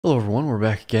Hello everyone, we're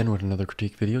back again with another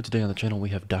critique video. Today on the channel we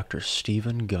have Dr.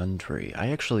 Stephen Gundry.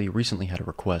 I actually recently had a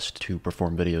request to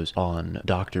perform videos on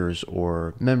doctors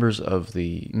or members of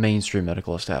the mainstream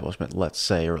medical establishment, let's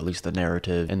say, or at least the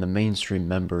narrative, and the mainstream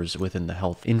members within the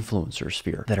health influencer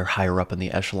sphere that are higher up in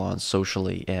the echelons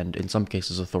socially and in some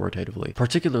cases authoritatively.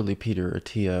 Particularly Peter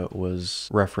Attia was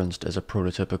referenced as a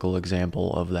prototypical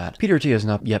example of that. Peter Attia has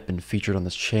not yet been featured on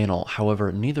this channel,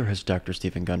 however, neither has Dr.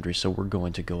 Stephen Gundry, so we're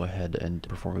going to go ahead and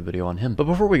perform a video on him. But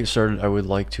before we get started, I would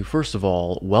like to first of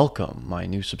all welcome my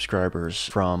new subscribers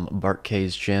from Bart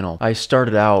K's channel. I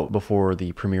started out before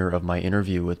the premiere of my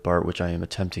interview with Bart, which I am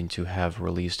attempting to have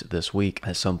released this week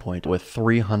at some point, with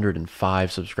 305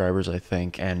 subscribers, I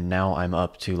think, and now I'm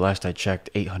up to, last I checked,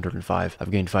 805. I've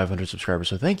gained 500 subscribers,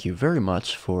 so thank you very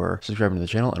much for subscribing to the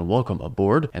channel and welcome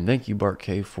aboard, and thank you Bart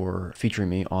K for featuring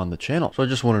me on the channel. So I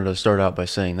just wanted to start out by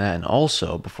saying that, and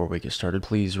also before we get started,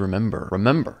 please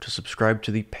remember to subscribe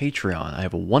to the Patreon. I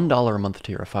have a $1 a month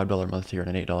tier, a $5 a month tier,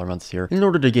 and an $8 a month tier in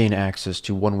order to gain access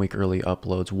to 1 week early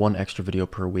uploads, 1 extra video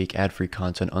per week, ad-free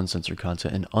content, uncensored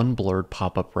content, and unblurred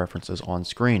pop-up references on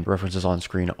screen. References on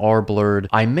screen are blurred.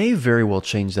 I may very well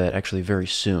change that actually very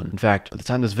soon. In fact, by the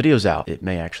time this video's out, it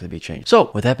may actually be changed.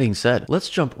 So with that being said, let's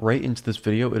jump right into this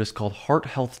video. It is called Heart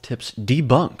Health Tips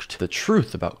Debunked: The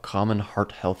Truth About Common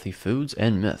Heart Healthy Foods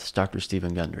and Myths. Dr.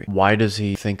 Stephen Gundry. Why does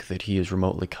he think that he is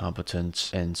remotely competent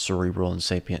and cerebral and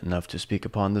sapient enough to speak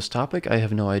upon this topic? I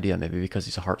have no idea. Maybe because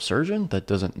he's a heart surgeon? That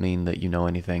doesn't mean that you know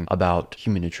anything about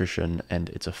human nutrition and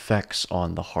its effects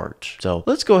on the heart. So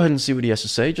let's go ahead and see what he has to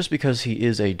say. Just because he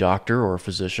is a doctor or a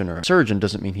physician or a surgeon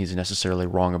doesn't mean he's necessarily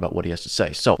wrong about what he has to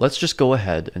say. So let's just go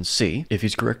ahead and see if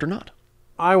he's correct or not.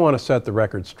 I want to set the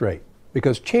record straight,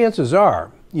 because chances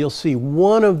are you'll see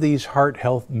one of these heart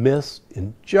health myths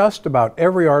in just about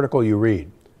every article you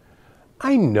read.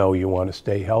 I know you want to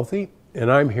stay healthy,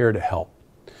 and I'm here to help.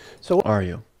 So Are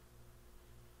you?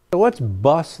 let's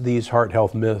bust these heart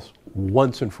health myths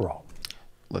once and for all.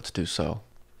 Let's do so.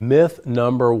 Myth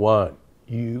number one: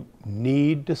 you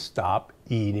need to stop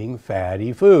eating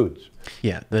fatty foods.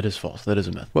 Yeah, that is false. That is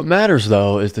a myth. What matters,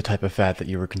 though, is the type of fat that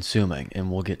you were consuming, and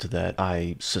we'll get to that,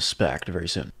 I suspect, very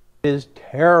soon. It is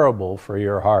terrible for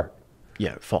your heart.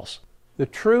 Yeah, false. The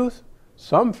truth: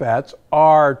 some fats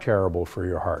are terrible for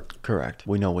your heart. Correct.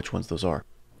 We know which ones those are.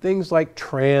 Things like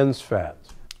trans fats.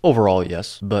 Overall,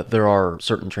 yes, but there are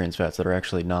certain trans fats that are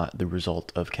actually not the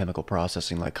result of chemical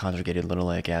processing, like conjugated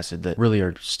linoleic acid, that really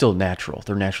are still natural.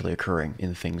 They're naturally occurring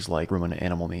in things like ruminant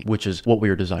animal meat, which is what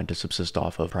we are designed to subsist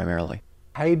off of primarily.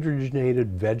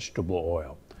 Hydrogenated vegetable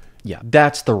oil. Yeah,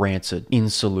 that's the rancid,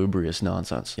 insalubrious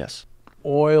nonsense, yes.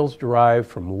 Oils derived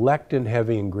from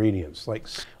lectin-heavy ingredients like...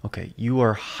 Okay, you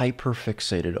are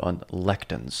hyperfixated on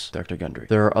lectins, Dr. Gundry.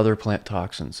 There are other plant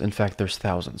toxins. In fact, there's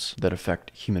thousands that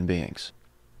affect human beings.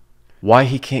 Why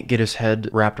he can't get his head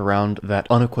wrapped around that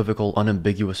unequivocal,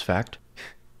 unambiguous fact,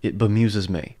 it bemuses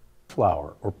me.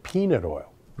 Flour or peanut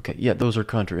oil. Okay, yeah, those are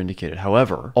contraindicated.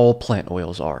 However, all plant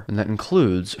oils are, and that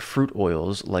includes fruit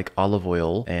oils like olive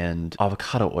oil and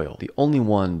avocado oil. The only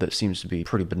one that seems to be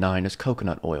pretty benign is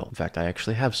coconut oil. In fact, I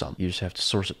actually have some. You just have to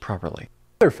source it properly.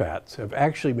 Other fats have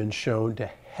actually been shown to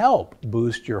help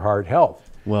boost your heart health.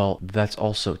 Well, that's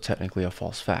also technically a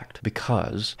false fact,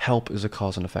 because help is a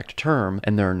cause and effect term,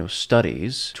 and there are no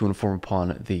studies to inform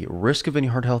upon the risk of any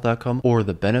heart health outcome or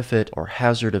the benefit or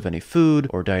hazard of any food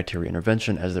or dietary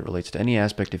intervention as it relates to any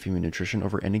aspect of human nutrition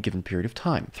over any given period of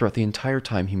time. Throughout the entire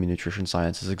time human nutrition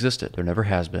science has existed, there never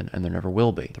has been and there never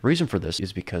will be. The reason for this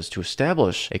is because to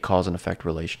establish a cause and effect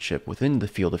relationship within the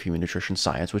field of human nutrition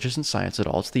science, which isn't science at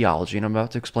all, it's theology, and I'm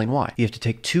about to explain why. You have to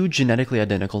take two genetically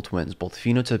identical twins, both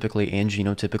phenotypically and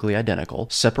genotypically identical,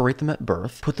 separate them at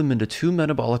birth, put them into two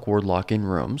metabolic ward lock-in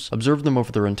rooms, observe them over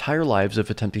their entire lives if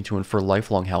attempting to infer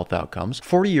lifelong health outcomes,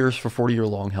 40 years for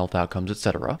 40-year-long health outcomes,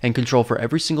 etc., and control for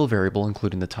every single variable,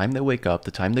 including the time they wake up,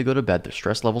 the time they go to bed, their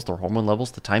stress levels, their hormone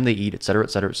levels, the time they eat, etc.,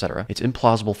 etc., etc. It's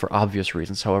implausible for obvious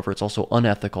reasons. However, it's also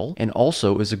unethical and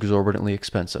also is exorbitantly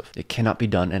expensive. It cannot be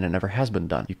done, and it never has been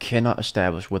done. You cannot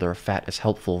establish whether a fat is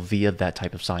helpful via that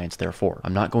type of science, therefore.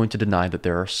 I'm not going to deny that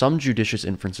there are some judicious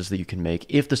inferences that you can make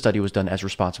if the study was done as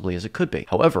responsibly as it could be.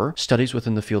 However, studies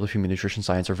within the field of human nutrition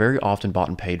science are very often bought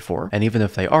and paid for, and even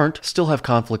if they aren't, still have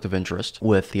conflict of interest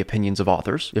with the opinions of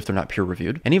authors if they're not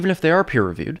peer-reviewed. And even if they are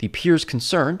peer-reviewed, the peers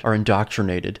concerned are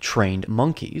indoctrinated, trained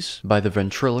monkeys by the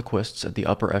ventriloquists at the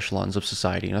upper echelons of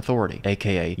society and authority,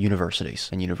 aka universities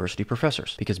and university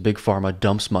professors, because Big Pharma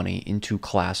dumps money into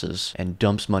classes and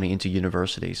dumps money into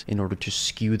universities in order to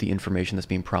skew the information that's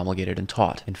being promulgated and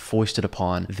taught and foist it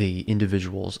upon the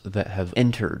individuals that have have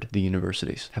entered the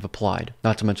universities, have applied.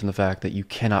 Not to mention the fact that you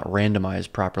cannot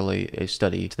randomize properly a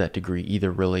study to that degree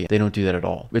either, really. They don't do that at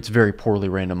all. It's very poorly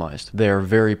randomized. They are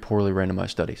very poorly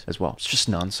randomized studies as well. It's just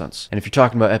nonsense. And if you're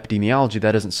talking about epidemiology,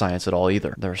 that isn't science at all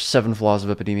either. There are 7 flaws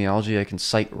of epidemiology I can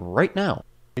cite right now.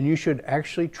 And you should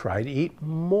actually try to eat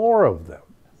more of them.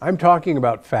 I'm talking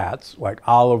about fats like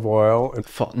olive oil and...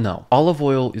 No. Olive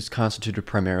oil is constituted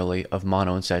primarily of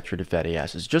monounsaturated fatty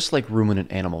acids, just like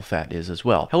ruminant animal fat is as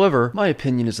well. However, my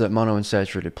opinion is that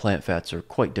monounsaturated plant fats are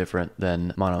quite different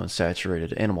than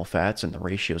monounsaturated animal fats, and the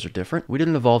ratios are different. We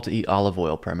didn't evolve to eat olive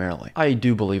oil primarily. I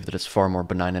do believe that it's far more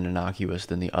benign and innocuous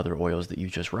than the other oils that you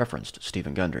just referenced,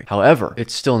 Stephen Gundry. However,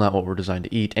 it's still not what we're designed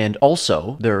to eat, and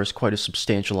also, there is quite a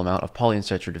substantial amount of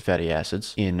polyunsaturated fatty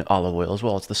acids in olive oil as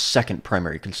well. It's the second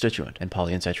primary constituent, and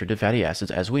polyunsaturated fatty acids,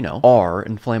 as we know, are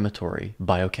inflammatory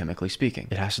biochemically speaking.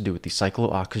 It has to do with the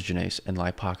cyclooxygenase and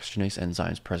lipoxygenase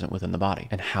enzymes present within the body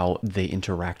and how they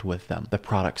interact with them, the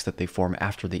products that they form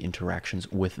after the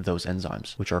interactions with those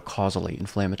enzymes, which are causally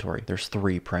inflammatory. There's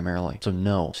 3 primarily. So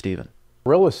no, Stephen.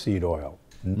 Cerule seed oil.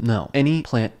 No. Any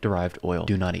plant-derived oil,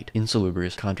 do not eat.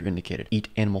 Insalubrious, contraindicated. Eat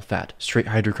animal fat. Straight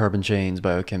hydrocarbon chains,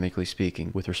 biochemically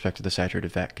speaking, with respect to the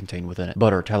saturated fat contained within it.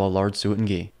 Butter, tallow, lard, suet, and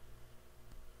ghee.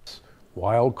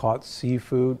 Wild-caught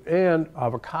seafood, and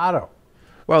avocado.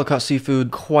 Wild-caught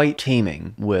seafood, quite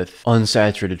teeming with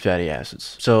unsaturated fatty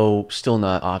acids, so still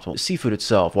not optimal. Seafood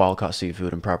itself, wild-caught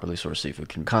seafood and properly sourced seafood,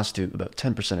 can constitute about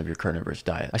 10% of your carnivorous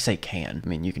diet. I say can. I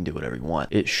mean, you can do whatever you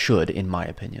want. It should, in my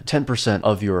opinion. 10%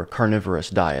 of your carnivorous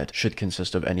diet should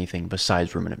consist of anything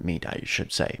besides ruminant meat, I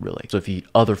should say, really. So if you eat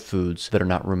other foods that are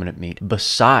not ruminant meat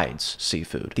besides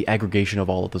seafood, the aggregation of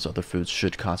all of those other foods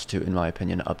should constitute, in my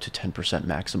opinion, up to 10%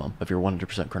 maximum of your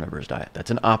 100% carnivorous diet.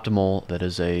 That's an optimal, that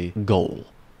is a goal.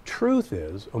 Truth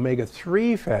is,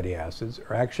 omega-3 fatty acids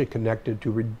are actually connected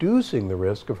to reducing the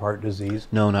risk of heart disease.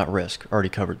 No, not risk. Already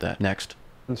covered that. Next.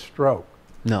 And stroke.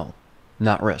 No,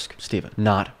 not risk, Stephen.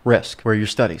 Not risk. Where are your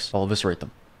studies? I'll eviscerate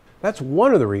them. That's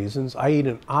one of the reasons I eat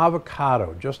an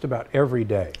avocado just about every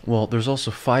day. Well, there's also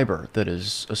fiber that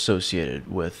is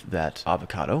associated with that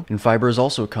avocado. And fiber is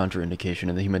also a contraindication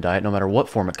in the human diet, no matter what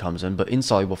form it comes in, but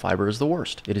insoluble fiber is the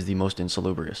worst. It is the most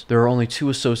insalubrious. There are only 2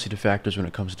 associated factors when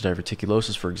it comes to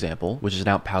diverticulosis, for example, which is an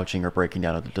outpouching or breaking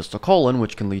down of the distal colon,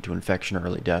 which can lead to infection or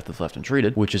early death if left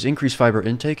untreated, which is increased fiber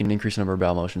intake and increased number of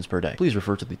bowel motions per day. Please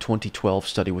refer to the 2012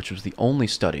 study, which was the only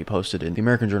study posted in the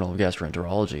American Journal of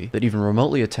Gastroenterology that even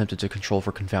remotely attempted to control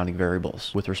for confounding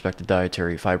variables with respect to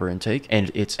dietary fiber intake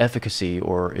and its efficacy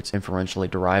or its inferentially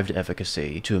derived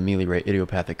efficacy to ameliorate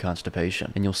idiopathic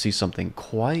constipation. And you'll see something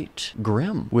quite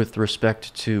grim with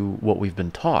respect to what we've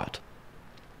been taught.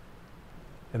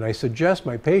 And I suggest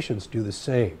my patients do the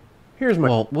same.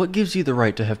 Well, what gives you the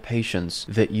right to have patients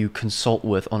that you consult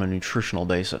with on a nutritional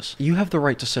basis? You have the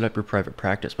right to set up your private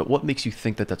practice, but what makes you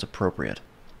think that that's appropriate?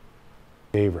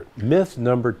 Favorite. Myth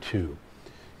number 2.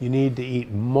 You need to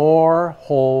eat more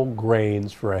whole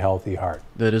grains for a healthy heart.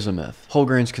 That is a myth. Whole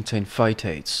grains contain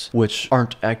phytates, which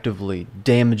aren't actively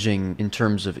damaging in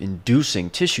terms of inducing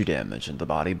tissue damage in the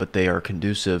body, but they are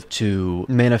conducive to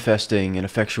manifesting and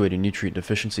effectuating nutrient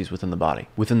deficiencies within the body,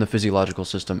 within the physiological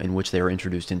system in which they are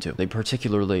introduced into. They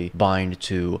particularly bind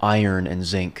to iron and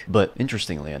zinc, but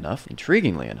interestingly enough,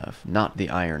 intriguingly enough, not the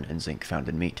iron and zinc found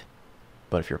in meat.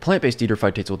 But if you're a plant-based eater,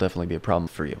 phytates will definitely be a problem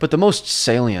for you. But the most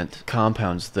salient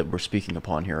compounds that we're speaking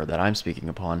upon here, or that I'm speaking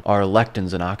upon, are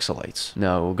lectins and oxalates.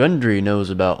 Now, Gundry knows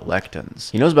about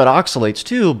lectins. He knows about oxalates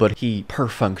too, but he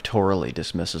perfunctorily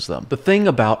dismisses them. The thing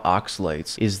about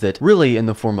oxalates is that really in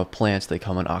the form of plants, they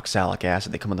come in oxalic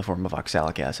acid. They come in the form of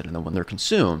oxalic acid, and then when they're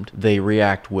consumed, they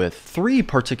react with 3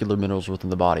 particular minerals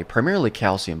within the body, primarily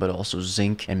calcium, but also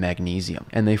zinc and magnesium.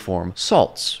 And they form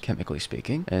salts, chemically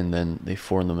speaking, and then they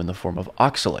form them in the form of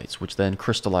oxalates, which then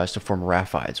crystallize to form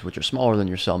raphides, which are smaller than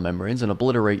your cell membranes and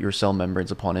obliterate your cell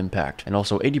membranes upon impact. And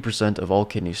also 80% of all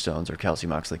kidney stones are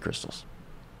calcium oxalate crystals,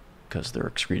 because they're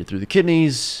excreted through the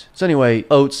kidneys. So anyway,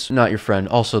 oats, not your friend.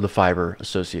 Also the fiber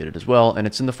associated as well, and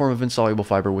it's in the form of insoluble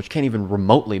fiber, which can't even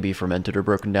remotely be fermented or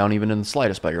broken down even in the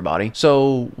slightest by your body.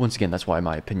 So once again, that's why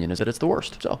my opinion is that it's the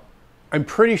worst. So I'm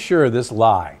pretty sure this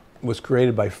lie was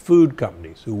created by food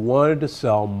companies who wanted to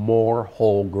sell more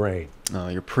whole grain.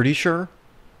 You're pretty sure?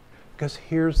 Because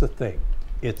here's the thing,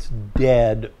 it's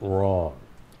dead wrong.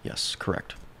 Yes,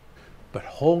 correct. But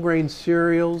whole grain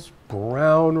cereals,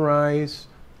 brown rice,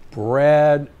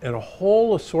 bread, and a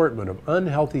whole assortment of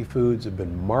unhealthy foods have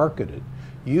been marketed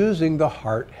using the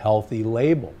Heart Healthy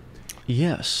label.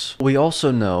 Yes. We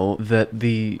also know that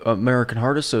the American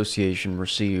Heart Association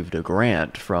received a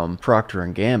grant from Procter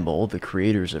 & Gamble, the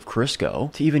creators of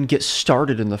Crisco, to even get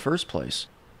started in the first place.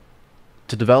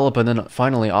 to develop and then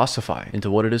finally ossify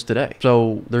into what it is today.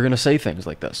 So they're going to say things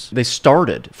like this. They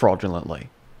started fraudulently.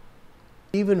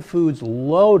 Even foods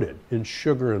loaded in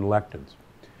sugar and lectins.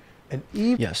 And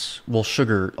Yes, well,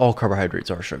 sugar, all carbohydrates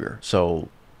are sugar, so...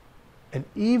 And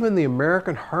even the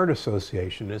American Heart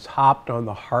Association has hopped on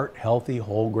the heart-healthy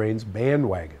whole grains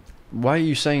bandwagon. Why are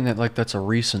you saying that like that's a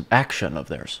recent action of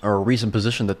theirs, or a recent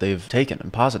position that they've taken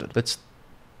and posited? But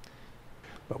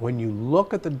when you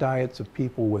look at the diets of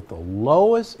people with the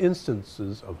lowest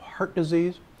instances of heart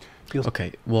disease,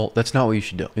 okay, well, that's not what you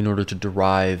should do in order to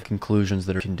derive conclusions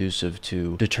that are conducive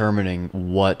to determining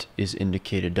what is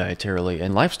indicated dietarily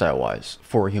and lifestyle-wise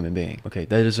for a human being. Okay,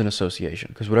 that is an association.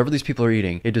 Because whatever these people are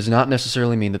eating, it does not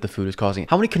necessarily mean that the food is causing it.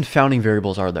 How many confounding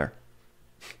variables are there?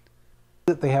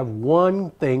 That they have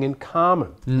one thing in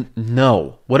common.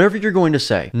 No. Whatever you're going to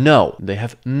say, no. They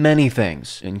have many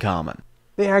things in common.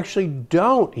 They actually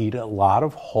don't eat a lot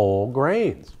of whole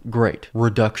grains. Great.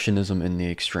 Reductionism in the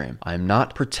extreme. I'm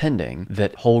not pretending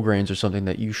that whole grains are something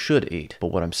that you should eat.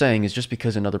 But what I'm saying is just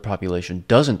because another population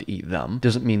doesn't eat them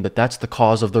doesn't mean that that's the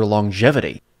cause of their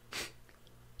longevity.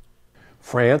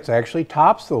 France actually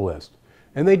tops the list.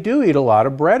 And they do eat a lot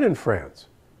of bread in France.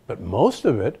 But most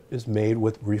of it is made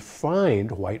with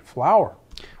refined white flour.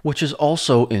 Which is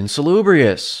also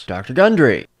insalubrious. Dr.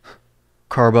 Gundry.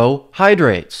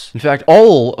 Carbohydrates. In fact,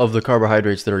 all of the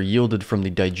carbohydrates that are yielded from the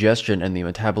digestion and the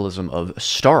metabolism of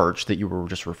starch that you were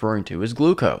just referring to is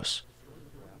glucose.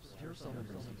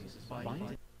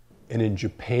 And in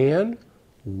Japan,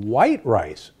 white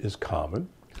rice is common.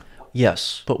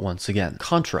 Yes, but once again,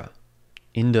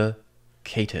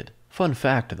 contraindicated. Fun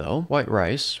fact though, white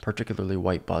rice, particularly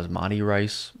white basmati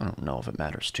rice, I don't know if it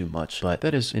matters too much, but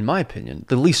that is, in my opinion,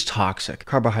 the least toxic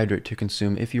carbohydrate to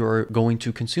consume if you are going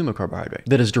to consume a carbohydrate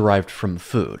that is derived from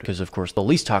food. Because of course, the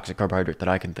least toxic carbohydrate that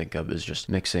I can think of is just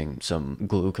mixing some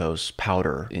glucose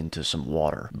powder into some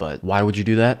water. But why would you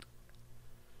do that?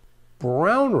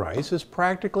 Brown rice is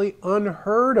practically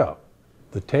unheard of.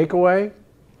 The takeaway?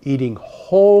 Eating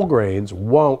whole grains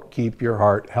won't keep your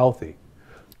heart healthy.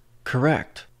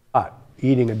 Correct. But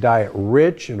eating a diet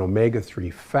rich in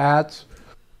omega-3 fats?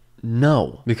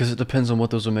 No, because it depends on what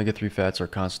those omega-3 fats are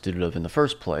constituted of in the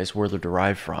first place, where they're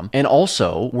derived from. And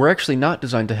also, we're actually not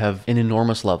designed to have an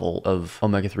enormous level of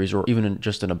omega-3s or even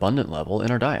just an abundant level in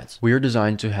our diets. We are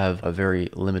designed to have a very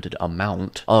limited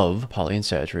amount of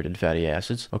polyunsaturated fatty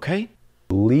acids, okay?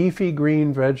 Leafy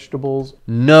green vegetables?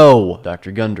 No,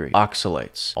 Dr. Gundry.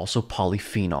 Oxalates, also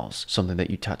polyphenols, something that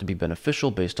you taught to be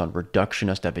beneficial based on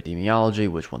reductionist epidemiology,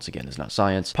 which once again is not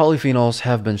science. Polyphenols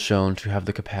have been shown to have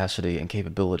the capacity and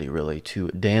capability really to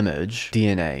damage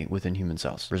DNA within human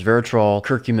cells. Resveratrol,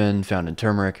 curcumin found in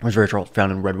turmeric, resveratrol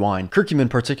found in red wine, curcumin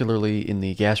particularly in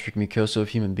the gastric mucosa of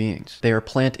human beings. They are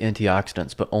plant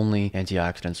antioxidants, but only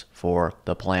antioxidants for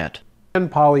the plant. And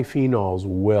polyphenols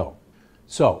will.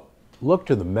 So, look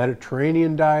to the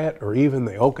Mediterranean diet or even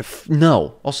the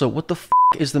No. Also, what the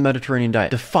is the Mediterranean diet?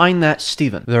 Define that,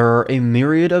 Stephen. There are a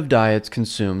myriad of diets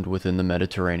consumed within the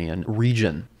Mediterranean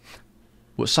region.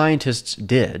 What scientists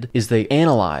did is they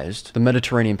analyzed the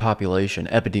Mediterranean population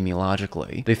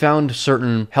epidemiologically. They found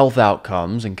certain health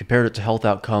outcomes and compared it to health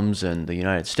outcomes in the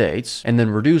United States, and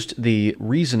then reduced the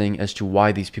reasoning as to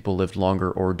why these people lived longer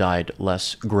or died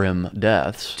less grim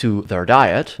deaths to their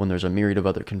diet, when there's a myriad of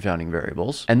other confounding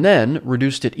variables, and then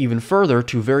reduced it even further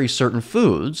to very certain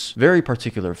foods, very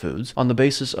particular foods, on the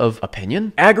basis of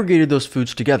opinion, aggregated those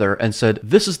foods together and said,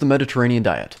 this is the Mediterranean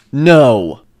diet.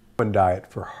 No!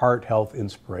 Diet for heart health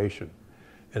inspiration,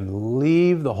 and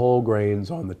leave the whole grains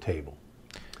on the table.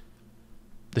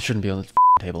 They shouldn't be on the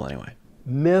table anyway.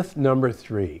 Myth number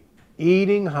 3.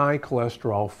 Eating high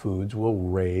cholesterol foods will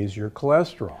raise your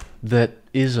cholesterol. That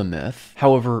is a myth.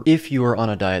 However, if you are on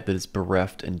a diet that is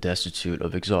bereft and destitute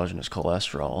of exogenous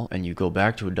cholesterol, and you go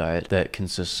back to a diet that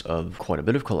consists of quite a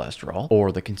bit of cholesterol,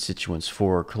 or the constituents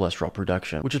for cholesterol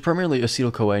production, which is primarily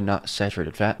acetyl-CoA, not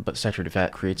saturated fat, but saturated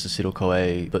fat creates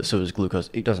acetyl-CoA, but so does glucose,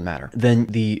 it doesn't matter, then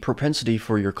the propensity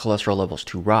for your cholesterol levels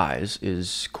to rise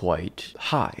is quite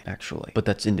high, actually. But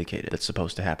that's indicated. That's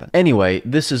supposed to happen. Anyway,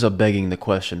 this is a begging the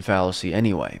question fallacy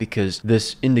anyway, because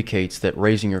this indicates that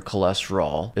raising your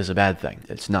cholesterol is a bad thing.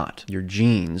 It's not. Your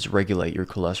genes regulate your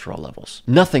cholesterol levels.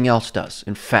 Nothing else does.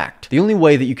 In fact, the only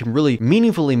way that you can really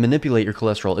meaningfully manipulate your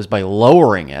cholesterol is by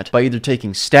lowering it, by either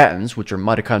taking statins, which are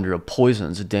mitochondrial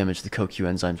poisons that damage the CoQ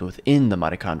enzymes within the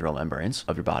mitochondrial membranes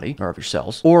of your body, or of your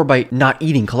cells, or by not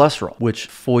eating cholesterol, which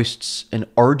foists an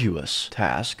arduous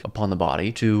task upon the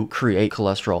body to create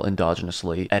cholesterol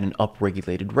endogenously at an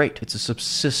upregulated rate. It's a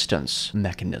subsistence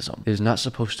mechanism. It is not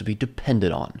supposed to be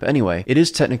depended on. But anyway, it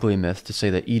is technically a myth to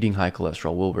say that eating eating high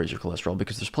cholesterol will raise your cholesterol,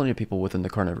 because there's plenty of people within the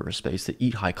carnivorous space that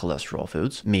eat high cholesterol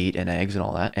foods, meat and eggs and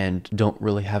all that, and don't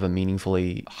really have a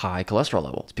meaningfully high cholesterol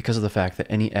level. It's because of the fact that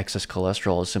any excess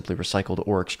cholesterol is simply recycled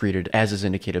or excreted as is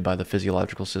indicated by the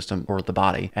physiological system or the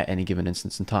body at any given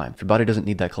instance in time. If your body doesn't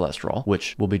need that cholesterol,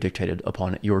 which will be dictated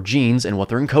upon your genes and what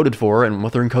they're encoded for and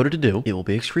what they're encoded to do, it will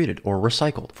be excreted or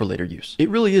recycled for later use. It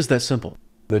really is that simple.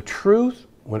 The truth,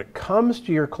 when it comes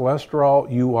to your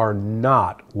cholesterol, you are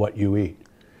not what you eat.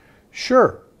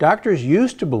 Sure, doctors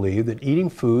used to believe that eating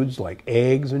foods like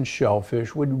eggs and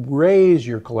shellfish would raise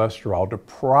your cholesterol to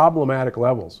problematic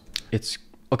levels.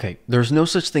 Okay, there's no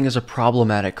such thing as a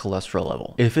problematic cholesterol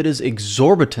level. If it is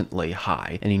exorbitantly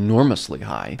high and enormously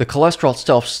high, the cholesterol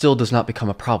itself still does not become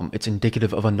a problem. It's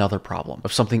indicative of another problem,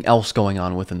 of something else going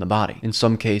on within the body. In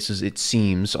some cases, it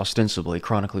seems ostensibly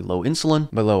chronically low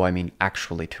insulin. By low, I mean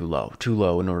actually too low. Too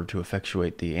low in order to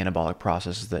effectuate the anabolic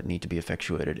processes that need to be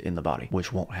effectuated in the body,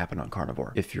 which won't happen on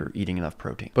carnivore if you're eating enough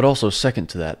protein. But also, second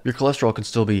to that, your cholesterol can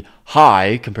still be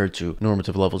high compared to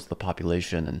normative levels of the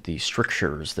population and the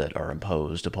strictures that are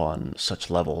imposed upon such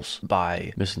levels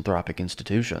by misanthropic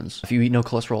institutions. If you eat no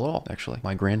cholesterol at all, actually.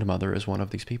 My grandmother is one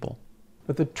of these people.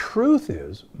 But the truth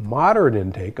is, moderate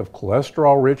intake of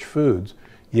cholesterol-rich foods,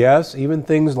 yes, even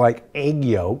things like egg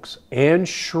yolks and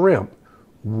shrimp,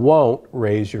 won't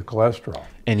raise your cholesterol.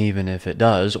 And even if it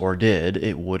does or did,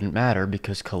 it wouldn't matter,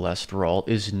 because cholesterol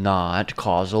is not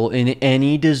causal in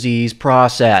any disease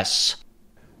process.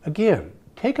 Again,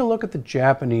 take a look at the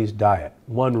Japanese diet,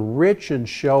 one rich in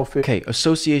shellfish. Okay,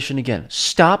 association again.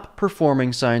 Stop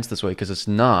performing science this way, because it's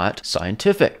not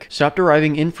scientific. Stop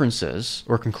deriving inferences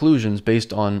or conclusions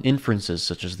based on inferences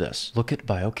such as this. Look at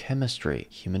biochemistry,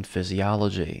 human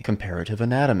physiology, comparative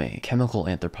anatomy, chemical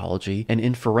anthropology, and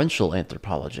inferential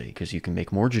anthropology, because you can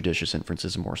make more judicious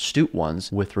inferences and more astute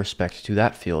ones with respect to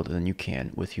that field than you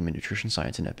can with human nutrition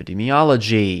science and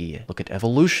epidemiology. Look at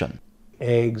evolution.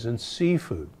 Eggs and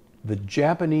seafood. The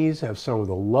Japanese have some of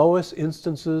the lowest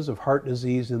instances of heart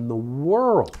disease in the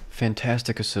world.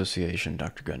 Fantastic association,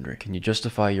 Dr. Gundry. Can you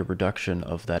justify your reduction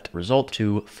of that result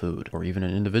to food, or even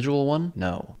an individual one?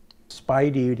 No.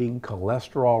 Despite eating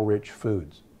cholesterol-rich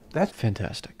foods. That's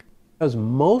fantastic. Because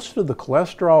most of the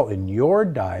cholesterol in your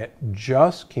diet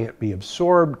just can't be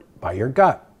absorbed by your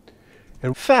gut.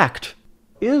 And fact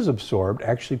is absorbed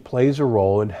actually plays a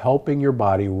role in helping your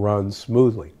body run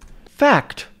smoothly.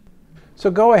 Fact. So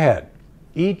go ahead,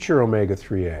 eat your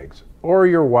omega-3 eggs, or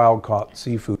your wild-caught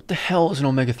seafood. What the hell is an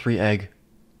omega-3 egg?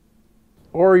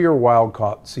 Or your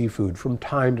wild-caught seafood from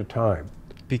time to time.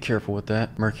 Be careful with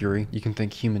that. Mercury, you can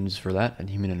thank humans for that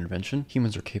and human intervention.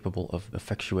 Humans are capable of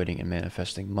effectuating and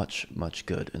manifesting much, much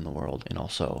good in the world, and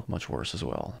also much worse as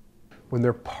well. When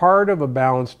they're part of a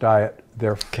balanced diet,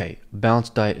 they're... Okay,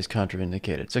 balanced diet is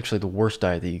contraindicated. It's actually the worst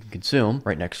diet that you can consume,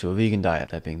 right next to a vegan diet,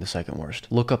 that being the second worst.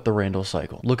 Look up the Randall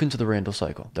cycle. Look into the Randall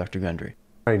cycle, Dr. Gundry.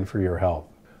 Fine for your health.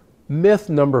 Myth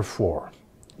number 4.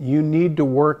 You need to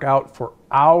work out for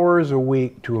hours a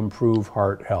week to improve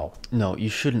heart health. No, you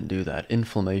shouldn't do that.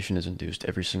 Inflammation is induced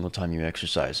every single time you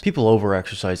exercise. People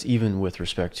over-exercise even with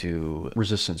respect to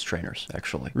resistance trainers,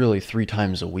 actually. Really, 3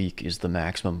 times a week is the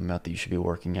maximum amount that you should be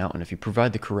working out, and if you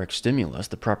provide the correct stimulus,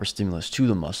 the proper stimulus to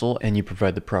the muscle, and you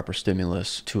provide the proper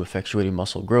stimulus to effectuating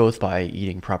muscle growth by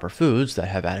eating proper foods that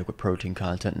have adequate protein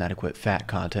content and adequate fat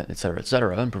content,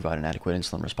 etc., and provide an adequate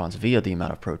insulin response via the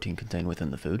amount of protein contained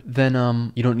within the food,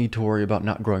 then you don't need to worry about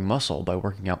not growing muscle by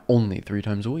working out only 3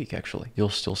 times a week, actually. You'll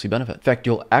still see benefit. In fact,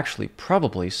 you'll actually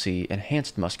probably see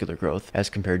enhanced muscular growth as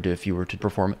compared to if you were to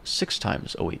perform 6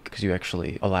 times a week, because you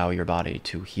actually allow your body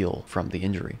to heal from the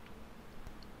injury.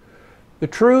 The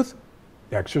truth,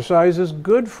 exercise is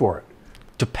good for it.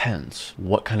 Depends.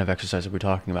 What kind of exercise are we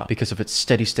talking about? Because if it's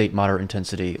steady state, moderate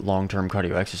intensity, long-term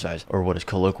cardio exercise, or what is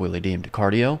colloquially deemed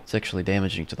cardio, it's actually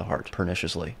damaging to the heart,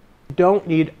 perniciously. You don't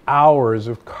need hours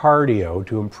of cardio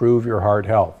to improve your heart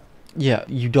health. Yeah,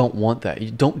 you don't want that.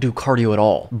 You don't do cardio at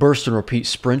all. Burst and repeat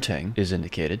sprinting is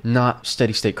indicated, not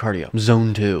steady state cardio.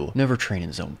 Zone 2. Never train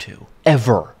in zone 2.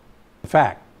 Ever. In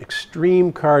fact,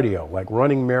 extreme cardio, like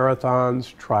running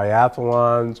marathons,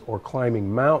 triathlons, or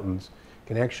climbing mountains,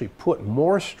 can actually put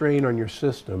more strain on your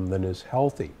system than is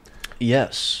healthy.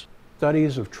 Yes.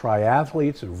 Studies of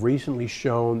triathletes have recently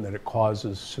shown that it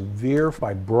causes severe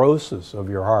fibrosis of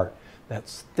your heart.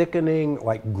 That's thickening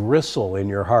like gristle in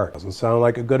your heart. Doesn't sound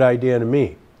like a good idea to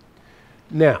me.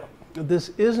 Now,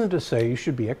 this isn't to say you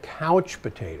should be a couch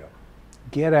potato.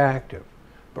 Get active.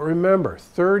 But remember,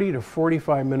 30 to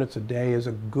 45 minutes a day is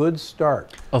a good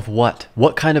start. Of what?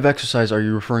 What kind of exercise are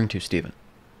you referring to, Stephen?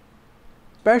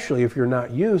 Especially if you're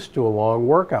not used to a long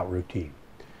workout routine.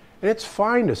 And it's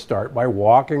fine to start by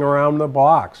walking around the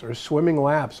blocks or swimming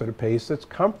laps at a pace that's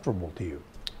comfortable to you.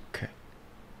 Okay.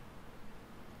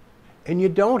 And you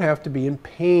don't have to be in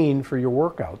pain for your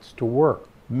workouts to work.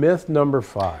 Myth number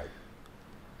 5.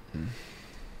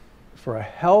 For a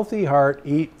healthy heart,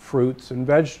 eat fruits and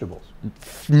vegetables.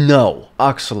 No.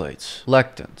 Oxalates,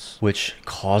 lectins, which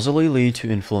causally lead to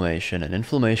inflammation, and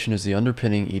inflammation is the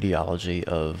underpinning etiology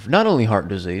of not only heart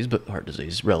disease, but heart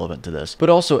disease relevant to this, but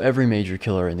also every major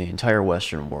killer in the entire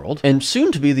Western world, and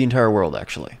soon to be the entire world,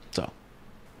 actually. So.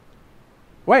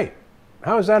 Wait,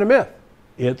 how is that a myth?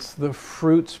 It's the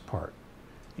fruits part.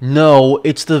 No,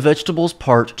 it's the vegetables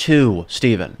part too,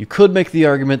 Stephen. You could make the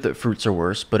argument that fruits are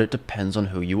worse, but it depends on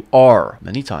who you are.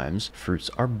 Many times, fruits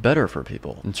are better for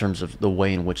people in terms of the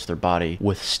way in which their body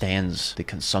withstands the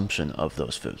consumption of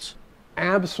those foods.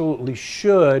 Absolutely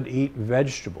should eat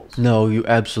vegetables. No, you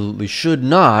absolutely should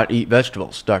not eat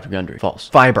vegetables, Dr. Gundry. False.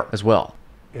 Fiber as well.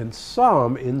 And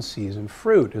some in-season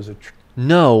fruit is a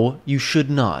No, you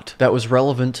should not. That was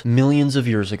relevant millions of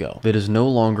years ago. That is no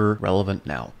longer relevant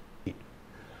now.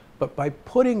 But by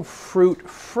putting fruit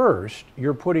first,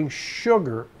 you're putting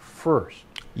sugar first.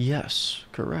 Yes,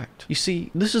 correct. You see,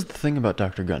 this is the thing about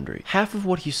Dr. Gundry. Half of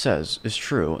what he says is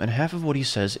true, and half of what he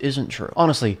says isn't true.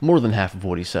 Honestly, more than half of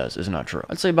what he says is not true.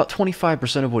 I'd say about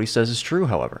 25% of what he says is true,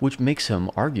 however, which makes him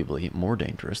arguably more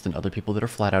dangerous than other people that are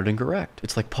flat out incorrect.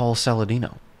 It's like Paul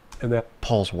Saladino. And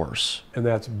Paul's worse. And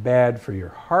that's bad for your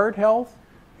heart health,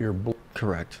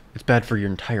 Correct. It's bad for your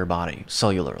entire body,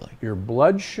 cellularly. your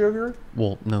blood sugar.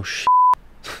 Well, no shit.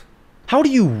 How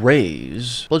do you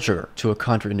raise blood sugar to a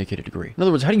contraindicated degree? In other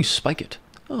words, how do you spike it?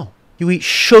 Oh, you eat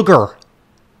sugar.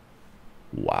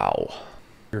 Wow.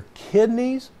 Your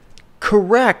kidneys.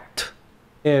 Correct.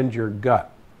 And your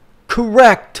gut.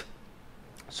 Correct.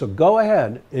 So go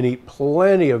ahead and eat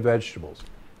plenty of vegetables.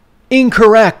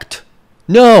 Incorrect.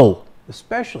 No.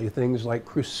 Especially things like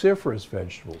cruciferous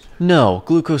vegetables. No,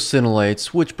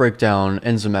 glucosinolates, which break down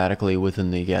enzymatically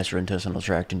within the gastrointestinal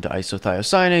tract into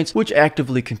isothiocyanates, which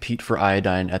actively compete for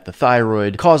iodine at the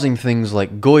thyroid, causing things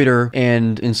like goiter,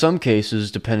 and in some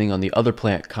cases, depending on the other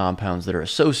plant compounds that are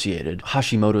associated,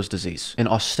 Hashimoto's disease, an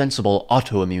ostensible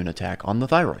autoimmune attack on the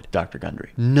thyroid, Dr. Gundry.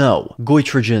 No,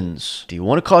 goitrogens. Do you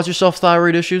want to cause yourself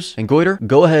thyroid issues and goiter?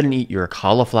 Go ahead and eat your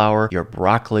cauliflower, your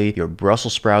broccoli, your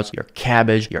Brussels sprouts, your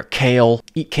cabbage, your kale.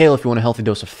 Eat kale if you want a healthy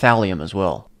dose of thallium as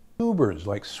well. Tubers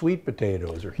like sweet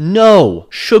potatoes or No!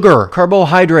 Sugar,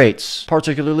 carbohydrates,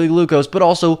 particularly glucose, but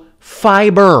also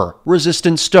fiber,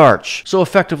 resistant starch. So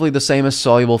effectively the same as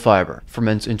soluble fiber.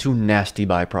 Ferments into nasty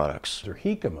byproducts.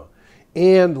 jicama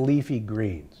and leafy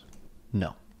greens.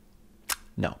 No.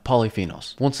 No,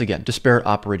 polyphenols. Once again, disparate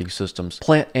operating systems.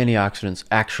 Plant antioxidants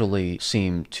actually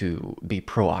seem to be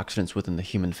pro-oxidants within the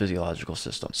human physiological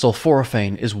system.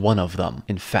 Sulforaphane is one of them,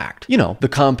 in fact. You know, the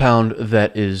compound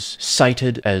that is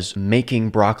cited as making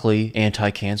broccoli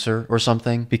anti-cancer or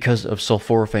something because of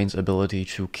sulforaphane's ability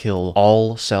to kill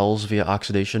all cells via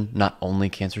oxidation, not only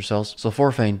cancer cells.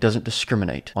 Sulforaphane doesn't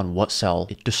discriminate on what cell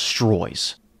it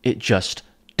destroys. It just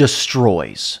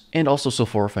destroys. And also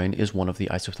sulforaphane is one of the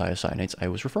isothiocyanates I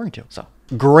was referring to. So,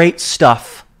 great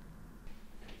stuff.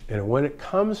 And when it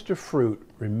comes to fruit,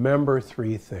 remember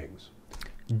 3 things.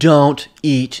 Don't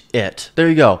eat it. There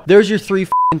you go. There's your 3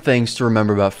 things to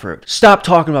remember about fruit. Stop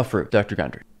talking about fruit, Dr.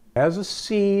 Gundry. As a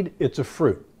seed, it's a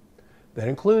fruit. That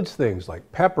includes things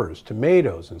like peppers,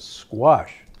 tomatoes, and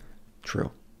squash. True.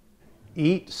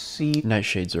 Eat seed.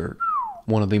 Nightshades are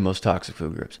one of the most toxic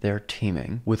food groups. They are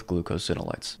teeming with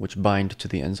glucosinolates, which bind to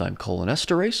the enzyme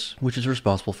cholinesterase, which is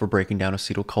responsible for breaking down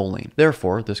acetylcholine.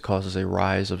 Therefore, this causes a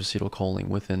rise of acetylcholine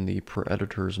within the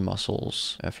predator's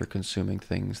muscles after consuming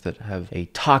things that have a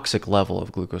toxic level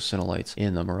of glucosinolates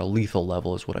in them, or a lethal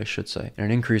level is what I should say. And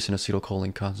an increase in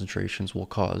acetylcholine concentrations will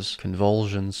cause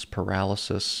convulsions,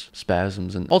 paralysis,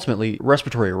 spasms, and ultimately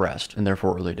respiratory arrest, and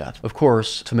therefore early death. Of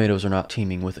course, tomatoes are not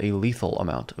teeming with a lethal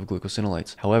amount of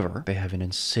glucosinolates. However, they have an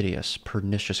insidious,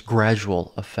 pernicious,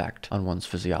 gradual effect on one's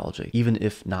physiology. Even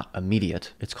if not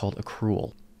immediate, it's called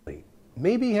accrual.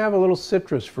 Maybe have a little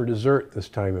citrus for dessert this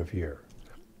time of year.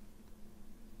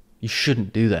 You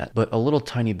shouldn't do that, but a little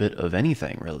tiny bit of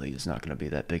anything really is not going to be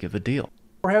that big of a deal.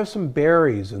 Or have some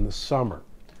berries in the summer.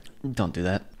 Don't do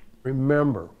that.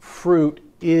 Remember, fruit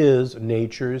is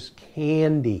nature's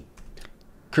candy.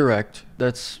 Correct.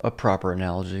 That's a proper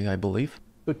analogy, I believe.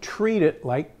 So treat it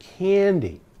like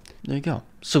candy. There you go.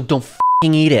 So don't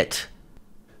f***ing eat it.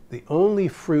 The only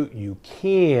fruit you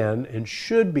can and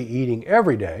should be eating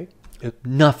every day is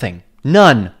nothing.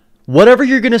 None. Whatever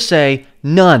you're going to say,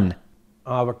 none.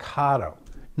 avocado.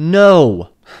 No.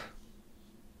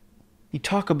 You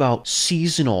talk about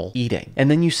seasonal eating, and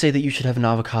then you say that you should have an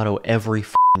avocado every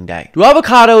f***ing day. Do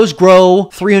avocados grow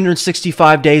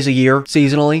 365 days a year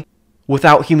seasonally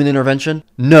without human intervention?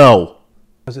 No.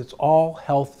 Because it's all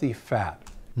healthy fat.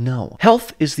 No.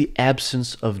 Health is the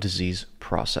absence of disease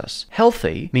process.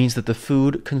 Healthy means that the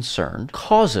food concerned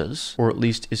causes, or at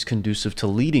least is conducive to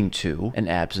leading to, an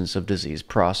absence of disease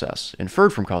process.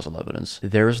 Inferred from causal evidence,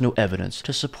 there is no evidence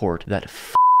to support that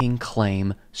f***ing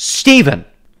claim, Stephen!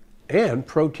 And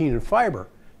protein and fiber.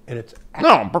 And it's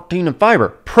No, protein and fiber.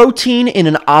 Protein in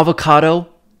an avocado?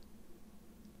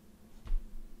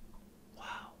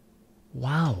 Wow.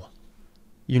 Wow.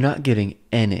 You're not getting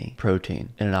any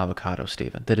protein in an avocado,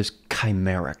 Stephen. That is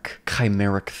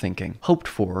chimeric thinking. Hoped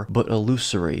for, but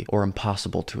illusory or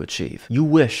impossible to achieve. You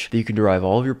wish that you could derive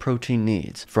all of your protein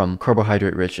needs from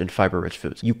carbohydrate-rich and fiber-rich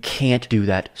foods. You can't do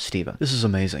that, Stephen. This is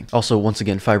amazing. Also, once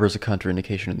again, fiber is a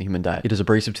contraindication in the human diet. It is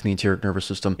abrasive to the enteric nervous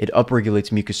system. It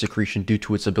upregulates mucus secretion due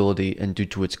to its ability and due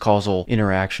to its causal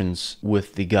interactions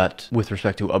with the gut with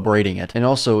respect to abrading it, and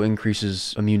also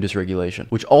increases immune dysregulation,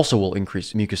 which also will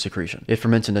increase mucus secretion. It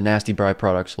ferments into nasty byproducts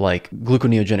like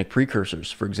gluconeogenic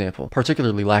precursors, for example,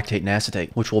 particularly lactate and acetate,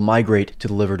 which will migrate to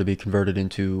the liver to be converted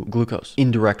into glucose,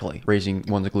 indirectly raising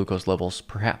one's glucose levels,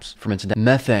 perhaps. Ferments into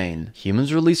methane.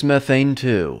 Humans release methane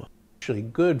too. actually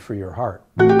good for your heart.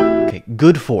 Okay,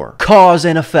 good for. Cause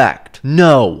and effect.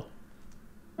 No.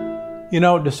 You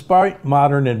know, despite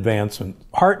modern advancement,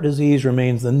 heart disease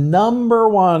remains the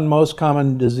 #1 most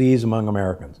common disease among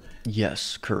Americans.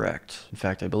 Yes, correct. In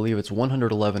fact, I believe it's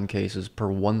 111 cases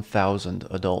per 1,000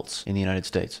 adults in the United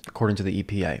States, according to the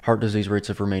EPA. Heart disease rates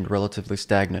have remained relatively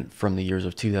stagnant from the years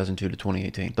of 2002 to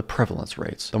 2018. The prevalence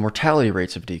rates. The mortality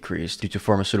rates have decreased due to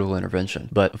pharmaceutical intervention.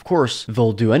 But, of course,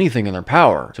 they'll do anything in their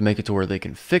power to make it to where they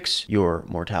can fix your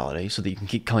mortality so that you can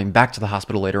keep coming back to the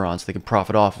hospital later on so they can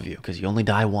profit off of you, because you only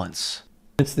die once.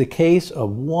 It's the case of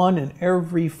 1 in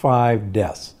every 5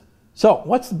 deaths. So,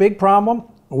 what's the big problem?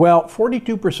 Well,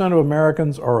 42% of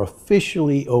Americans are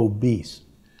officially obese.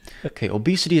 Okay,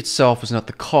 obesity itself is not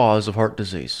the cause of heart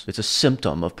disease. It's a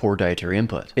symptom of poor dietary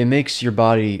input. It makes your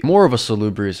body more of a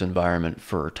salubrious environment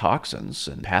for toxins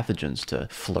and pathogens to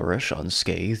flourish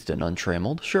unscathed and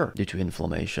untrammeled, sure, due to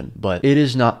inflammation. But it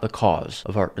is not the cause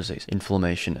of heart disease.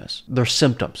 Inflammation is. They're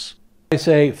symptoms. I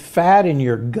say fat in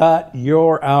your gut,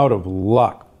 you're out of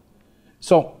luck.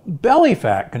 So, belly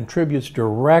fat contributes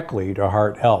directly to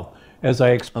heart health. As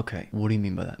I explain Okay, what do you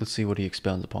mean by that? Let's see what he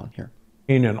expounds upon here.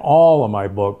 in all of my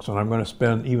books, and I'm going to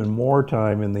spend even more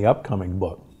time in the upcoming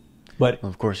book. But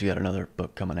Well, of course, you got another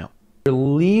book coming out. it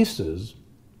releases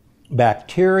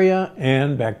bacteria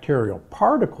and bacterial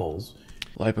particles.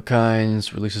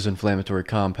 Lipokines, releases inflammatory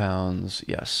compounds.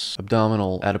 Yes,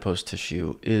 abdominal adipose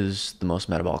tissue is the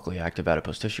most metabolically active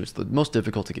adipose tissue. It's the most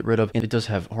difficult to get rid of, and it does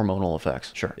have hormonal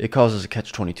effects. Sure, it causes a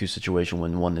catch-22 situation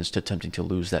when one is attempting to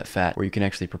lose that fat, where you can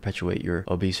actually perpetuate your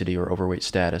obesity or overweight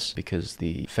status because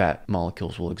the fat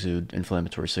molecules will exude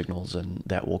inflammatory signals, and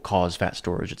that will cause fat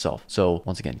storage itself. So,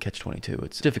 once again, catch-22.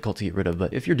 It's difficult to get rid of,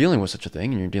 but if you're dealing with such a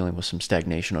thing, and you're dealing with some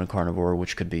stagnation on carnivore,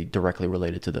 which could be directly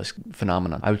related to this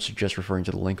phenomenon, I would suggest referring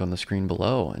to the link on the screen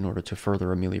below in order to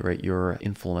further ameliorate your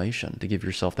inflammation, to give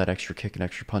yourself that extra kick and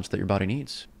extra punch that your body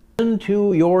needs.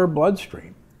 Into your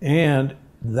bloodstream, and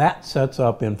that sets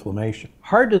up inflammation.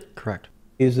 Heart Correct.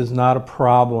 disease is not a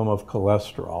problem of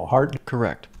cholesterol.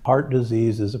 Correct. Heart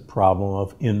disease is a problem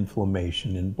of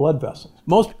inflammation in blood vessels.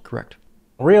 Most Correct.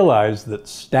 realize that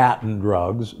statin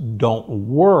drugs don't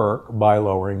work by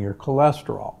lowering your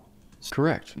cholesterol.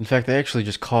 Correct. In fact, they actually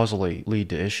just causally lead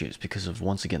to issues because of,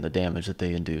 once again, the damage that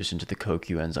they induce into the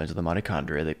CoQ enzymes of the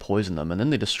mitochondria. They poison them and then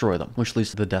they destroy them, which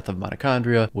leads to the death of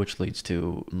mitochondria, which leads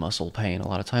to muscle pain a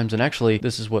lot of times. And actually,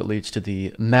 this is what leads to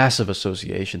the massive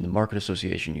association, the marked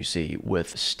association you see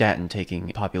with statin-taking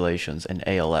populations and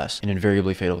ALS, an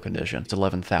invariably fatal condition. It's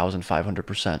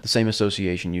 11,500%. The same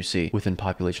association you see within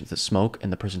populations that smoke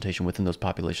and the presentation within those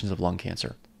populations of lung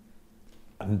cancer.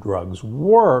 Drugs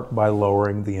work by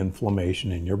lowering the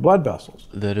inflammation in your blood vessels.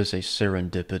 That is a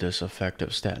serendipitous effect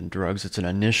of statin drugs. It's an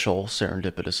initial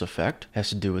serendipitous effect. It has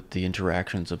to do with the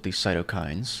interactions of the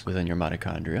cytokines within your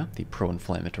mitochondria, the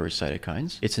pro-inflammatory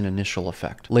cytokines. It's an initial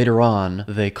effect. Later on,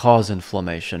 they cause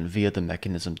inflammation via the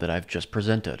mechanism that I've just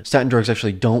presented. Statin drugs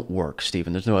actually don't work,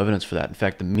 Stephen. There's no evidence for that. In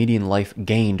fact, the median life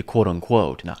gained, quote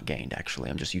unquote, not gained actually,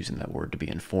 I'm just using that word to be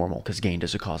informal because gained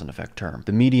is a cause and effect term.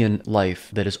 The median life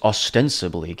that is ostensibly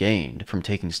possibly gained from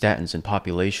taking statins in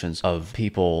populations of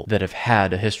people that have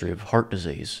had a history of heart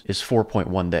disease is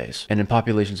 4.1 days. And in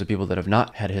populations of people that have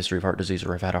not had a history of heart disease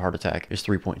or have had a heart attack is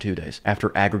 3.2 days.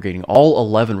 After aggregating all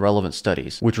 11 relevant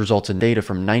studies, which results in data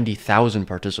from 90,000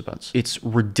 participants. It's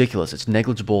ridiculous. It's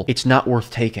negligible. It's not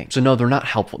worth taking. So no, they're not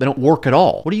helpful. They don't work at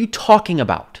all. What are you talking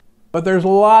about? But there's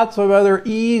lots of other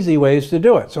easy ways to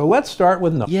do it. So let's start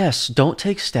with no. Yes, don't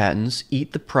take statins.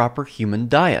 Eat the proper human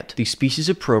diet. The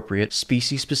species-appropriate,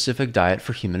 species-specific diet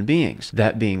for human beings.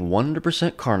 That being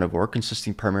 100% carnivore,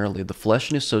 consisting primarily of the flesh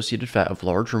and associated fat of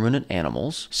large ruminant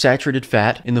animals, saturated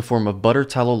fat in the form of butter,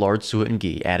 tallow, lard, suet, and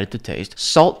ghee added to taste,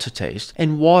 salt to taste,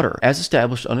 and water, as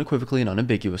established unequivocally and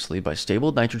unambiguously by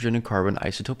stable nitrogen and carbon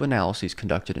isotope analyses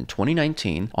conducted in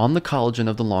 2019 on the collagen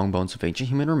of the long bones of ancient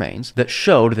human remains that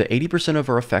showed that 80% of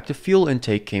our effective fuel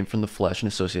intake came from the flesh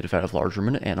and associated fat of large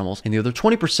ruminant animals, and the other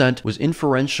 20% was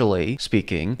inferentially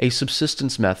speaking a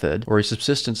subsistence method or a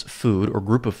subsistence food or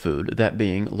group of food, that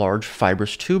being large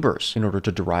fibrous tubers, in order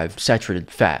to derive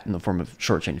saturated fat in the form of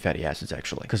short-chain fatty acids,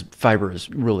 actually, because fiber is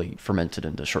really fermented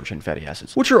into short-chain fatty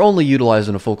acids, which are only utilized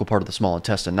in a focal part of the small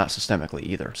intestine, not systemically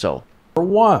either. So,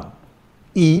 Number 1,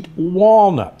 eat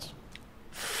walnuts.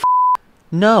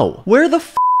 No. Where the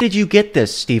did you get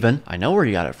this, Stephen? I know where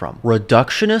you got it from.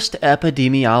 Reductionist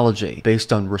epidemiology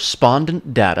based on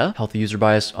respondent data. Healthy user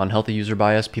bias, unhealthy user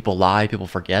bias. People lie, people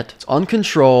forget. It's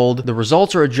uncontrolled. The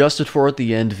results are adjusted for at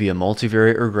the end via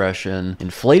multivariate regression,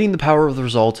 inflating the power of the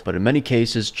result, but in many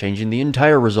cases changing the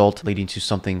entire result, leading to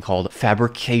something called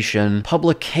fabrication,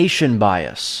 publication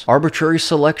bias, arbitrary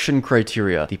selection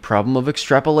criteria, the problem of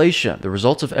extrapolation. The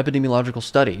results of epidemiological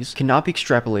studies cannot be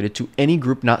extrapolated to any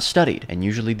group not studied, and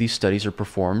usually these studies are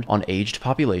performed on aged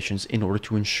populations in order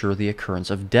to ensure the occurrence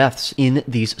of deaths in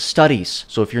these studies.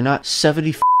 So if you're not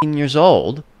 70 years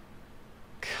old,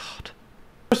 God.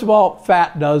 First of all,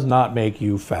 fat does not make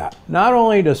you fat. Not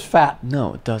only does fat...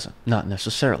 No, it doesn't. Not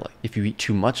necessarily. If you eat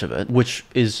too much of it, which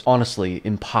is honestly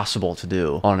impossible to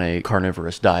do on a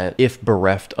carnivorous diet if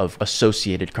bereft of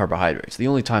associated carbohydrates. The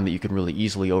only time that you can really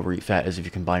easily overeat fat is if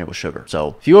you combine it with sugar.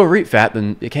 So if you overeat fat,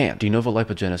 then it can. De novo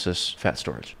lipogenesis, fat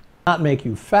storage. Not make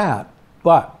you fat,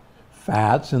 but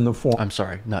fats in the form... I'm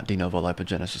sorry, not de novo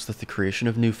lipogenesis. That's the creation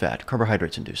of new fat.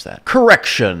 Carbohydrates induce that.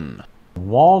 Correction!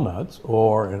 Walnuts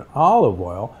or in olive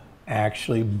oil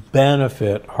actually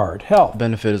benefit heart health.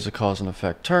 Benefit is a cause and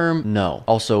effect term? No.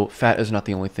 Also, fat is not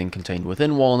the only thing contained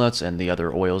within walnuts and the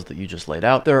other oils that you just laid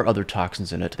out. There are other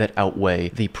toxins in it that outweigh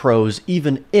the pros,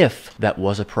 even if that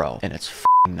was a pro, and it's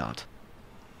f***ing not.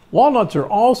 Walnuts are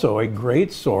also a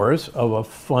great source of a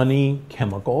funny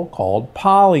chemical called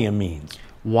polyamines.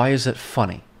 Why is it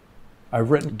funny?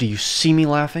 Do you see me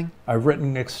laughing? I've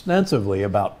written extensively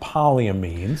about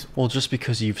polyamines. Well, just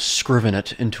because you've scriven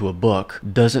it into a book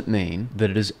doesn't mean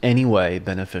that it is any way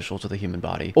beneficial to the human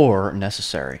body or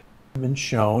necessary. Been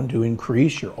shown to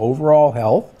increase your overall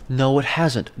health. No, it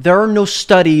hasn't. There are no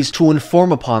studies to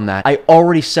inform upon that. I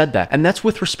already said that. And that's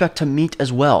with respect to meat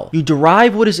as well. You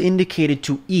derive what is indicated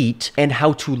to eat and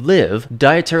how to live,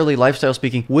 dietarily, lifestyle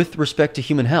speaking, with respect to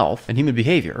human health and human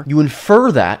behavior. You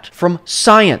infer that from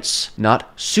science,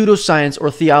 not pseudoscience or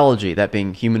theology, that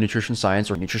being human nutrition science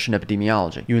or nutrition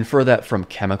epidemiology. You infer that from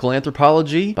chemical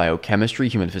anthropology, biochemistry,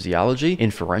 human physiology,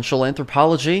 inferential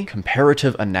anthropology,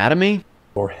 comparative anatomy,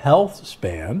 or health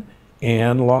span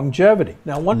and longevity.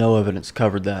 Now, no evidence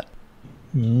covered that.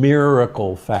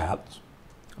 Miracle fats.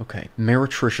 Okay,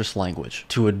 meretricious language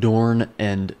to adorn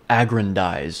and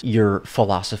aggrandize your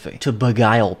philosophy, to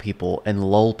beguile people and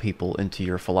lull people into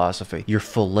your philosophy, your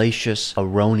fallacious,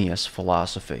 erroneous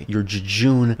philosophy, your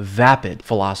jejune, vapid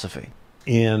philosophy.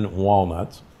 In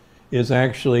walnuts is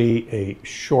actually a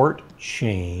short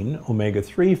chain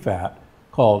omega-3 fat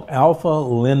called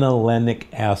alpha-linolenic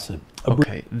acid.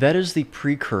 Okay, that is the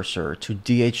precursor to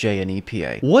DHA and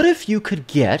EPA. What if you could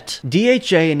get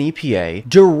DHA and EPA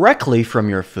directly from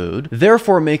your food,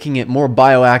 therefore making it more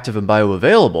bioactive and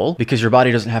bioavailable, because your body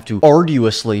doesn't have to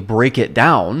arduously break it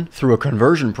down through a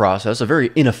conversion process, a very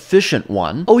inefficient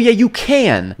one? Oh yeah, you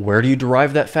can! Where do you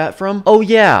derive that fat from? Oh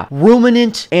yeah,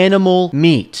 ruminant animal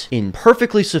meat in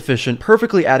perfectly sufficient,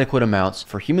 perfectly adequate amounts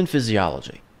for human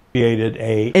physiology.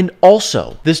 And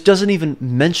also, this doesn't even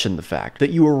mention the fact that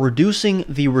you are reducing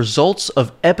the results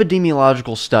of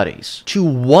epidemiological studies to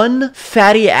one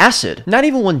fatty acid, not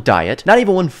even one diet, not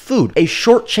even one food, a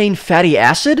short-chain fatty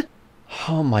acid?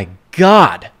 Oh my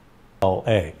God.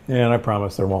 LA, and I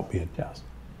promise there won't be a test.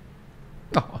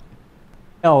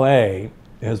 LA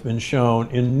has been shown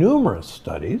in numerous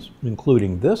studies,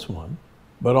 including this one,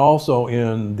 but also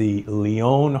in the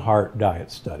Lyon Heart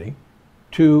Diet study,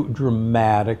 to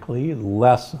dramatically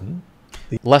lessen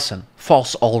Lesson,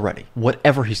 false already.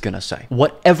 Whatever he's gonna say.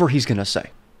 Whatever he's gonna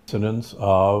say. Incidence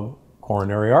of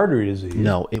coronary artery disease.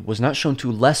 No, it was not shown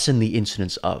to lessen the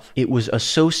incidence of. It was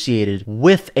associated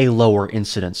with a lower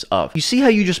incidence of. You see how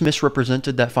you just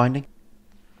misrepresented that finding?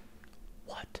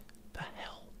 What the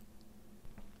hell?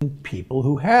 People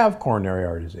who have coronary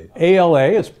artery disease. ALA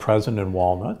is present in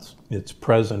walnuts. It's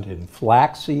present in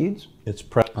flax seeds. It's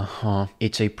present.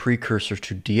 It's a precursor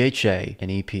to DHA and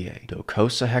EPA,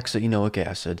 docosahexaenoic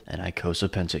acid and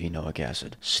icosapentaenoic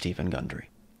acid. Stephen Gundry.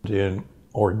 In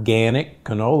organic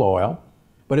canola oil,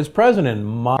 but it's present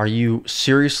in Are you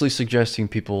seriously suggesting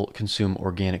people consume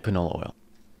organic canola oil?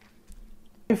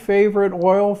 my favorite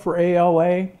oil for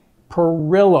ALA,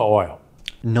 perilla oil.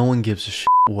 No one gives a shit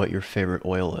what your favorite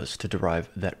oil is to derive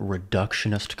that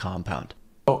reductionist compound.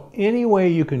 So any way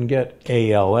you can get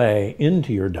ALA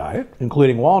into your diet,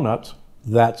 including walnuts,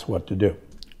 that's what to do.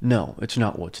 No, it's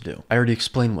not what to do. I already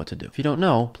explained what to do. If you don't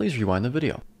know, please rewind the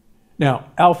video.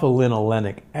 Now,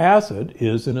 alpha-linolenic acid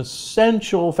is an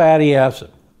essential fatty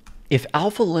acid. If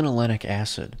alpha-linolenic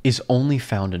acid is only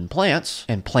found in plants,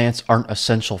 and plants aren't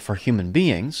essential for human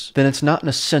beings, then it's not an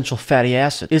essential fatty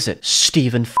acid, is it,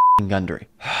 Stephen Gundry?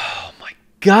 Oh my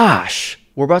gosh!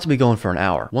 We're about to be going for an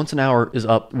hour. Once an hour is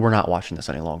up, we're not watching this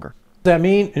any longer. What does that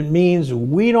mean? It means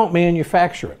we don't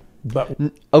manufacture it. But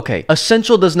okay,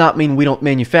 essential does not mean we don't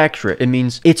manufacture it. It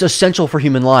means it's essential for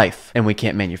human life, and we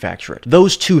can't manufacture it.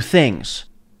 Those two things.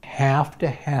 have to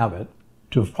have it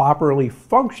to properly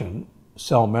function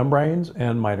cell membranes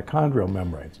and mitochondrial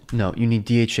membranes. No, you need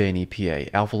DHA and EPA.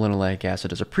 Alpha-linolenic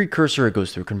acid is a precursor. It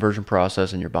goes through a conversion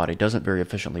process and your body doesn't very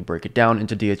efficiently break it down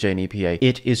into DHA and EPA.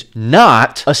 It is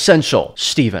not essential,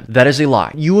 Stephen. That is a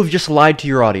lie. You have just lied to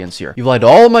your audience here. You've lied to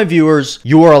all of my viewers.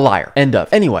 You are a liar. End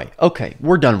of. Anyway, okay,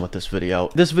 we're done with this video.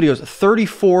 This video is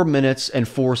 34 minutes and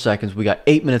 4 seconds. We got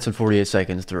 8 minutes and 48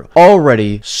 seconds through.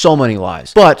 Already so many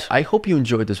lies. But I hope you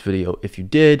enjoyed this video. If you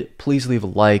did, please leave a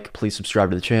like. Please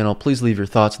subscribe to the channel. Please leave your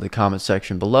thoughts in the comment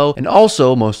section below. And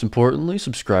also, most importantly,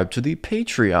 subscribe to the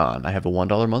Patreon. I have a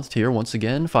 $1 a month tier. Once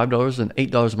again, $5 and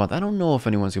 $8 a month. I don't know if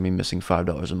anyone's going to be missing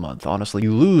 $5 a month. Honestly,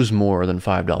 you lose more than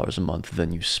 $5 a month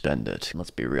than you spend it. Let's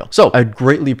be real. So, I'd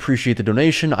greatly appreciate the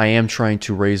donation. I am trying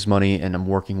to raise money and I'm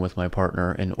working with my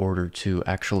partner in order to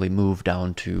actually move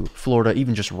down to Florida,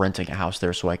 even just renting a house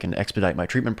there so I can expedite my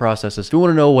treatment processes. If you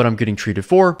want to know what I'm getting treated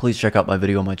for, please check out my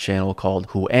video on my channel called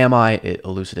Who Am I? It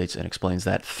elucidates and explains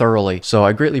that thoroughly. So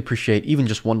I greatly appreciate even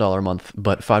just $1 a month,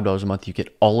 but $5 a month, you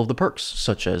get all of the perks,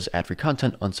 such as ad-free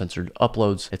content, uncensored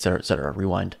uploads, etc., etc.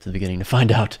 Rewind to the beginning to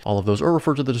find out all of those, or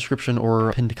refer to the description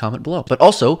or pinned comment below. But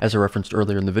also, as I referenced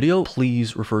earlier in the video,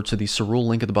 please refer to the Cerule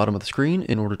link at the bottom of the screen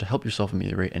in order to help yourself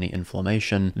ameliorate any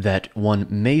inflammation that one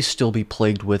may still be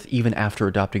plagued with even after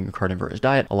adopting a carnivorous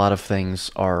diet. A lot of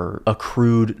things are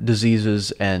accrued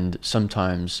diseases and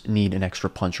sometimes need an extra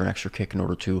punch or an extra kick in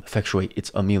order to effectuate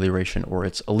its amelioration or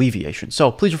its alleviation.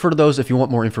 So please refer to those if you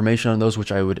want more information on those,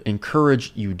 which I would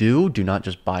encourage you do. Do not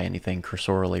just buy anything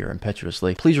cursorily or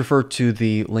impetuously. Please refer to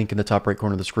the link in the top right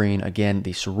corner of the screen. Again,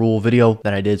 the Cerule video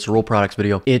that I did, Cerule Products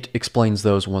video, it explains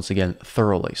those once again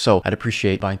thoroughly. So I'd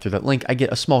appreciate buying through that link. I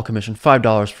get a small commission,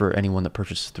 $5 for anyone that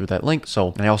purchases through that link.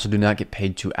 So, and I also do not get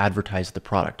paid to advertise the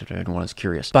product if anyone is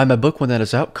curious. Buy my book when that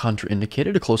is out,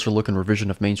 Contraindicated, a closer look and revision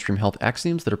of mainstream health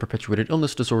axioms that have perpetuated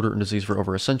illness, disorder, and disease for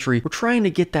over a century. We're trying to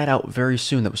get that out very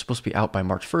soon. That was supposed to be out by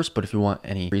March 1st, but if you want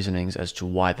any reasonings as to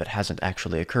why that hasn't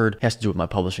actually occurred, it has to do with my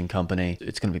publishing company.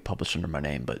 It's going to be published under my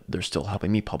name, but they're still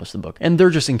helping me publish the book. And they're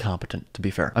just incompetent, to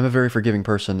be fair. I'm a very forgiving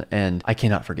person, and I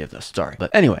cannot forgive this. Sorry.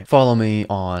 But anyway, follow me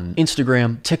on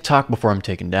Instagram, TikTok before I'm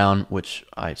taken down, which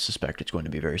I suspect it's going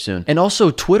to be very soon. And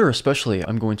also Twitter especially.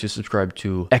 I'm going to subscribe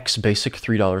to XBasic,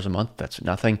 $3 a month. That's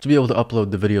nothing. To be able to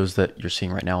upload the videos that you're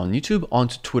seeing right now on YouTube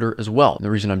onto Twitter as well. And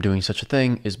the reason I'm doing such a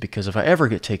thing is because if I ever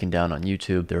get taken down on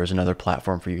YouTube, there is another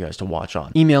platform for you guys to watch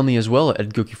on. Email me as well at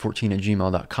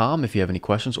edgoki14@gmail.com if you have any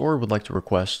questions or would like to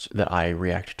request that I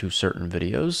react to certain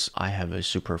videos. I have a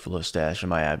superfluous stash in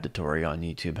my abditory on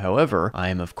YouTube. However, I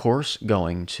am of course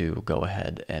going to go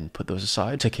ahead and put those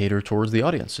aside to cater towards the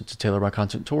audience and to tailor my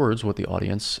content towards what the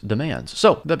audience demands.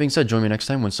 So that being said, join me next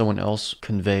time when someone else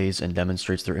conveys and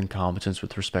demonstrates their incompetence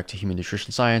with respect to human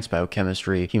nutrition science,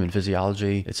 biochemistry, human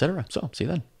physiology, etc. So see you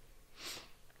then.